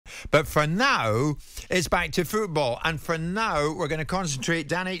But for now, it's back to football. And for now, we're going to concentrate,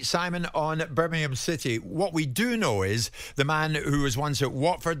 Danny, Simon, on Birmingham City. What we do know is the man who was once at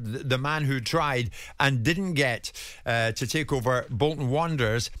Watford, the man who tried and didn't get to take over Bolton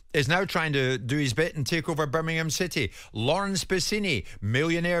Wanderers, is now trying to do his bit and take over Birmingham City. Lawrence Bassini,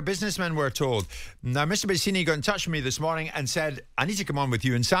 millionaire businessman, we're told. Now, Mr. Bassini got in touch with me this morning and said, I need to come on with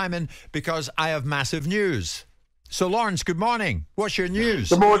you and Simon because I have massive news. So, Lawrence, good morning. What's your news?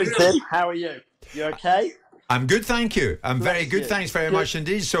 Good morning, Tim. How are you? You okay? I'm good, thank you. I'm very good, thanks very much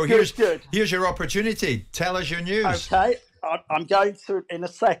indeed. So here's your opportunity. Tell us your news. Okay, I'm going to in a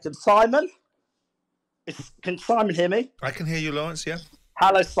second. Simon? Can Simon hear me? I can hear you, Lawrence, yeah.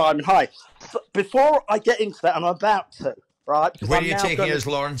 Hello, Simon. Hi. Before I get into that, and I'm about to, right? Where are you taking us,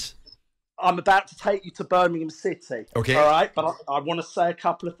 Lawrence? I'm about to take you to Birmingham City. Okay. All right, but I want to say a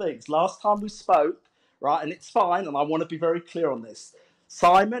couple of things. Last time we spoke, right, and it's fine, and I want to be very clear on this.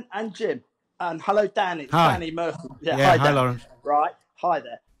 Simon and Jim, and hello, Danny. Hi. Danny Murphy. Yeah, hi, Danny. Lawrence. Right, hi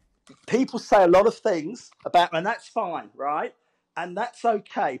there. People say a lot of things about, and that's fine, right? And that's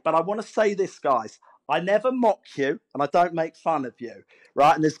okay. But I want to say this, guys. I never mock you, and I don't make fun of you,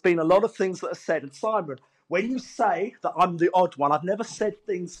 right? And there's been a lot of things that are said. And Simon, when you say that I'm the odd one, I've never said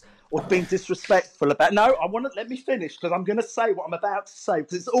things or been disrespectful about. No, let me finish because I'm going to say what I'm about to say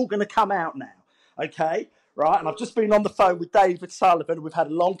because it's all going to come out now, okay? Right? And I've just been on the phone with David Sullivan. We've had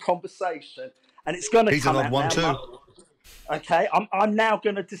a long conversation, and it's going to come out. He's an odd one too. Okay, I'm now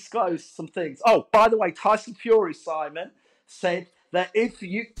going to disclose some things. Oh, by the way, Tyson Fury, Simon, said that if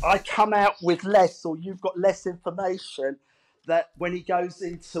I come out with less or you've got less information, that when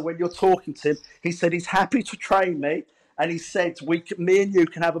you're talking to him, he said he's happy to train me, and he said me and you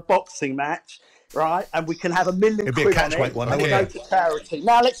can have a boxing match, right? And we can have £1 million quid on it, and we'll go to charity.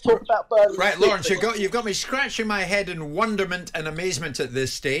 Now let's talk about Birmingham. Right, Lawrence, you've got me scratching my head in wonderment and amazement at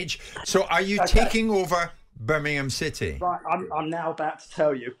this stage. So are you taking over Birmingham City? Right, I'm now about to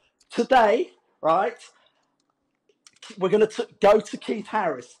tell you. Today, right, we're going to go to Keith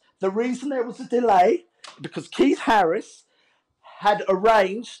Harris. The reason there was a delay, because Keith Harris had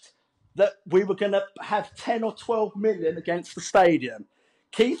arranged that we were going to have 10 or 12 million against the stadium.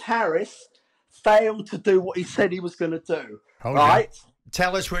 Keith Harris failed to do what he said he was going to do. Right?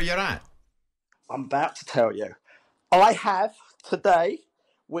 Tell us where you're at. I'm about to tell you. I have today,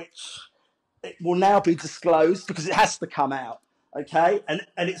 which it will now be disclosed because it has to come out, okay? And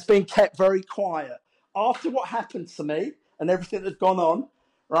it's been kept very quiet. After what happened to me and everything that's gone on,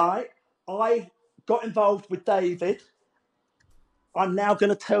 right, I got involved with David. I'm now going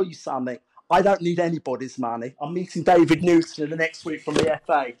to tell you something. I don't need anybody's money. I'm meeting David Newton in the next week from the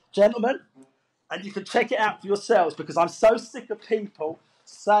FA. Gentlemen, and you can check it out for yourselves because I'm so sick of people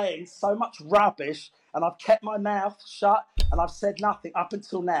saying so much rubbish, and I've kept my mouth shut and I've said nothing up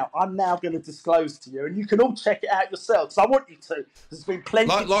until now. I'm now going to disclose to you, and you can all check it out yourselves. I want you to. There's been plenty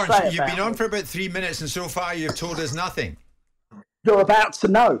to say about Lawrence, you've been on for about 3 minutes, and so far you've told us nothing. You're about to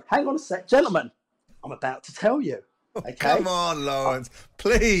know. Hang on a sec, gentlemen. I'm about to tell you. Okay? Come on, Lawrence,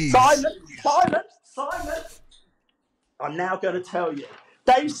 please. Simon. I'm now going to tell you.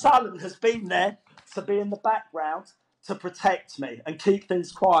 Dave Sullivan has been there to be in the background to protect me and keep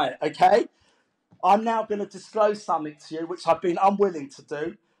things quiet, okay? I'm now going to disclose something to you which I've been unwilling to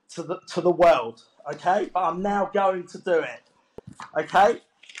do to the world, okay? But I'm now going to do it, okay?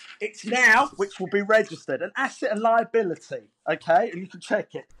 It's now, which will be registered, an asset and liability, okay? And you can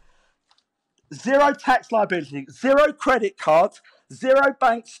check it. 0 tax liability, 0 credit cards, 0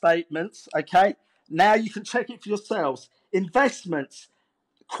 bank statements, okay? Now you can check it for yourselves. Investments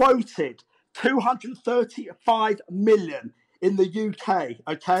quoted 235 million in the UK,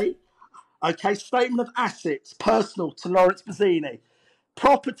 okay? Okay, statement of assets, personal to Lawrence Bassini.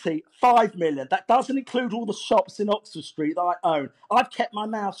 Property, 5 million. That doesn't include all the shops in Oxford Street that I own. I've kept my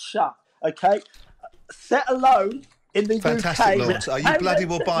mouth shut, okay? Set alone in the Fantastic, UK. Lawrence. Are you bloody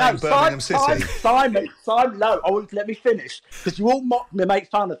well buying Birmingham City? Simon, no. Let me finish, because you all mock me, make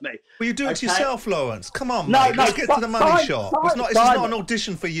fun of me. Well, you do it to yourself, Lawrence. Come on, mate. Let's get to the money shot. It's not an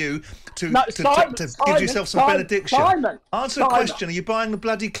audition for you to give yourself some benediction. Answer the question, are you buying the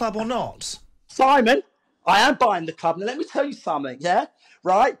bloody club or not? Simon, I am buying the club. Now, let me tell you something, yeah?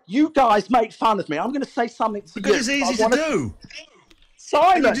 Right? You guys make fun of me. I'm going to say something to you. Because it's easy to do.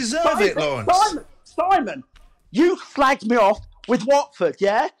 Simon. You deserve it, Lawrence. Simon, you slagged me off with Watford,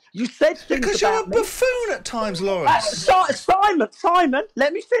 yeah? You said things because about you're a buffoon at times, Lawrence. Simon,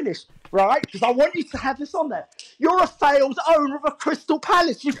 let me finish, right? Because I want you to have this on there. You're a failed owner of a Crystal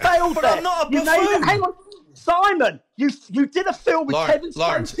Palace. You failed but there. I'm not a buffoon. Hang on. Simon, you did a film with Kevin Spacey.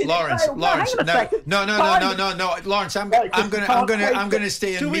 Lawrence, no, Lawrence, I'm going to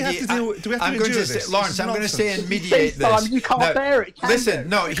stay and mediate. Lawrence, I'm going to stay and mediate this. Simon, you can't bear it. Listen,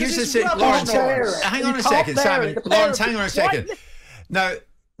 no, here's the thing, Lawrence. Hang on a second, Simon. Lawrence, hang on a second. Now,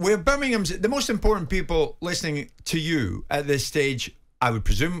 we're Birmingham's the most important people listening to you at this stage, I would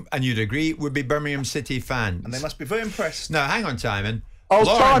presume, and you'd agree, would be Birmingham City fans. And they must be very impressed. Now, hang on, Simon. Oh,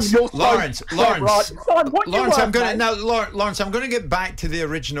 Lawrence, Lawrence, Lawrence, I'm going to get back to the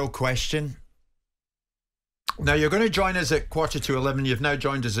original question. Now, you're going to join us at 11:15. You've now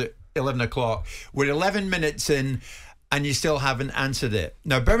joined us at 11 o'clock. We're 11 minutes in, and you still haven't answered it.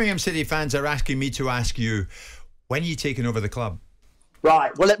 Now, Birmingham City fans are asking me to ask you, when are you taking over the club?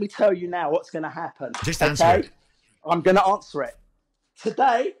 Right. Well, let me tell you now what's going to happen. Just answer it. I'm going to answer it.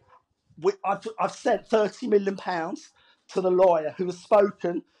 Today, I've sent £30 million to the lawyer who has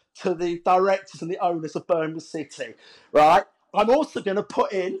spoken to the directors and the owners of Birmingham City, right? I'm also going to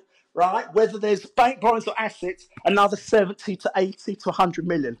put in, right, whether there's bank borrowings or assets, another 70 to 80 to 100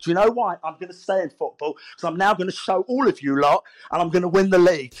 million. Do you know why? I'm going to stay in football because I'm now going to show all of you lot and I'm going to win the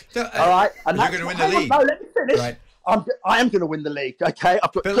league. So, all right? And you're going to win the league? No, let me finish. Right. I am going to win the league, okay?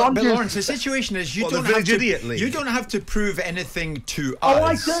 I've got John but Lawrence, the situation is you don't have to prove anything to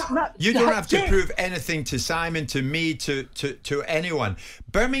us. You don't have to prove anything to Simon, to me, to anyone.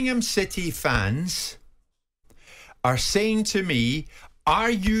 Birmingham City fans are saying to me, are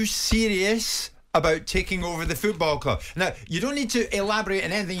you serious about taking over the football club? Now, you don't need to elaborate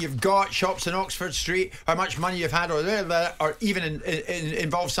on anything you've got, shops in Oxford Street, how much money you've had, or even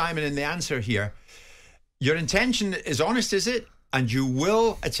involve Simon in the answer here. Your intention is honest, is it? And you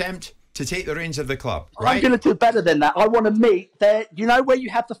will attempt to take the reins of the club, right? I'm going to do better than that. I want to meet there. You know where you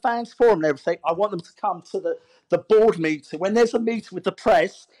have the fans forum and everything? I want them to come to the board meeting. When there's a meeting with the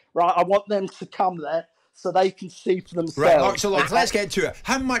press, right, I want them to come there so they can see for themselves. Right, so let's get to it.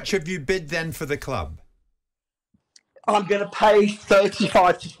 How much have you bid then for the club? I'm going to pay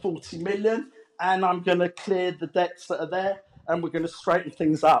 35 to 40 million and I'm going to clear the debts that are there. And we're going to straighten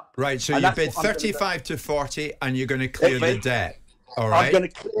things up. Right, so you bid 35 to 40 and you're going to clear the debt. All right. I'm going to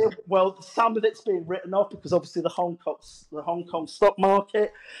clear, well, some of it's being written off because obviously the Hong Kong stock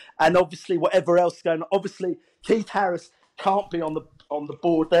market and obviously whatever else going on. Obviously, Keith Harris can't be on the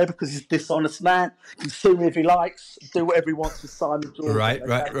board there because he's a dishonest man. He can sue me if he likes, do whatever he wants with Simon Jordan. Right.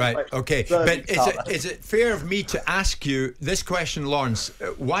 Okay. But is it fair of me to ask you this question, Lawrence?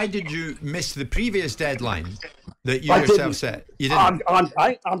 Why did you miss the previous deadline that you yourself set? You didn't. I'm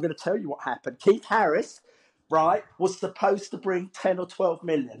going to tell you what happened. Keith Harris, right, was supposed to bring 10 or 12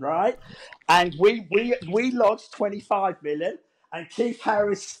 million, right? And we lodged 25 million. And Keith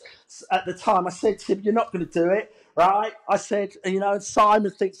Harris, at the time, I said to him, you're not going to do it. Right, I said,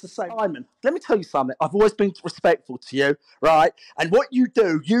 Simon thinks the same. Simon, let me tell you something. I've always been respectful to you, right? And what you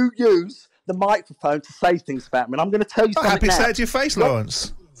do, you use the microphone to say things about me. And I'm going to tell you something. Happy now. to say it to your face,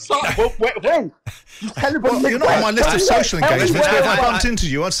 Lawrence. When? You're not on my list of social engagements, but if I bumped into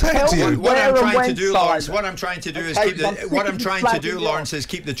you, I'd say it to you. What I'm trying to do, Lawrence, Lawrence, is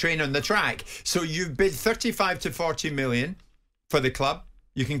keep the train on the track. So you've bid 35 to 40 million for the club.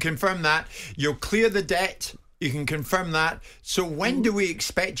 You can confirm that. You'll clear the debt. You can confirm that. So when do we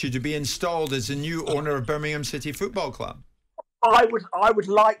expect you to be installed as the new owner of Birmingham City Football Club? I would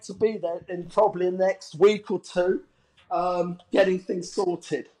like to be there in probably the next week or two, getting things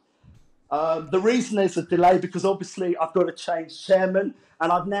sorted. The reason there's a delay because obviously I've got to change chairman,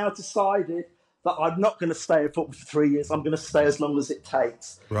 and I've now decided that I'm not going to stay in football for 3 years. I'm going to stay as long as it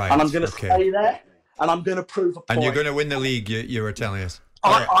takes, and I'm going to stay there, and I'm going to prove a point. And you're going to win the league. You were telling us.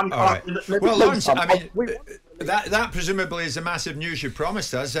 All right. Well, Lawrence, I mean, that presumably is the massive news you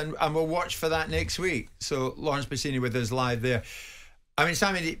promised us, and we'll watch for that next week. So Lawrence Bassini with us live there. I mean,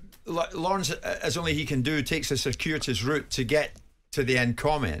 Simon, Lawrence, as only he can do, takes a circuitous route to get to the end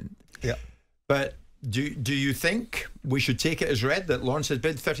comment. Yeah. But do you think we should take it as read that Lawrence has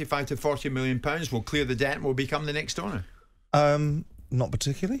bid 35 to 40 million pounds, will clear the debt, and will become the next owner? Not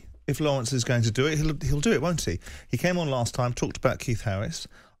particularly. If Lawrence is going to do it, he'll do it, won't he? He came on last time, talked about Keith Harris.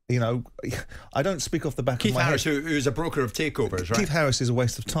 I don't speak off the back of my head. Keith Harris, who's a broker of takeovers, right? Keith Harris is a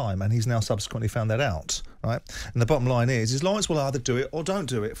waste of time, and he's now subsequently found that out, right? And the bottom line is Lawrence will either do it or don't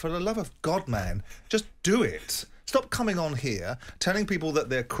do it. For the love of God, man, just do it. Stop coming on here telling people that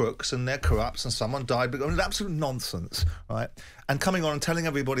they're crooks and they're corrupts and someone died. It's absolute nonsense, right? And coming on and telling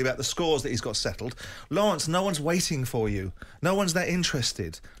everybody about the scores that he's got settled. Lawrence, no one's waiting for you. No one's that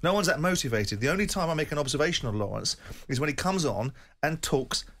interested. No one's that motivated. The only time I make an observation of Lawrence is when he comes on and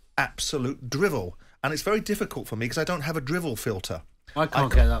talks absolute drivel. And it's very difficult for me because I don't have a drivel filter. I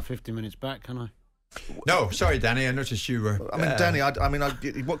can't get that 50 minutes back, can I? No, sorry, Danny. I noticed you were. I mean, Danny,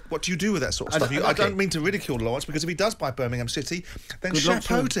 what do you do with that sort of stuff? I don't mean to ridicule Lawrence, because if he does buy Birmingham City, then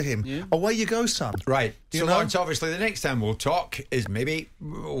chapeau to him. Yeah. Away you go, son. Right. So, Lawrence, obviously, the next time we'll talk is maybe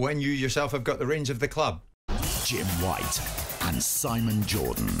when you yourself have got the reins of the club. Jim White and Simon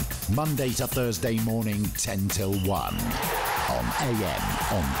Jordan, Monday to Thursday morning, 10 till 1. On AM,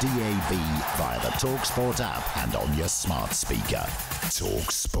 on DAB, via the talkSPORT app and on your smart speaker.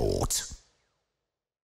 talkSPORT.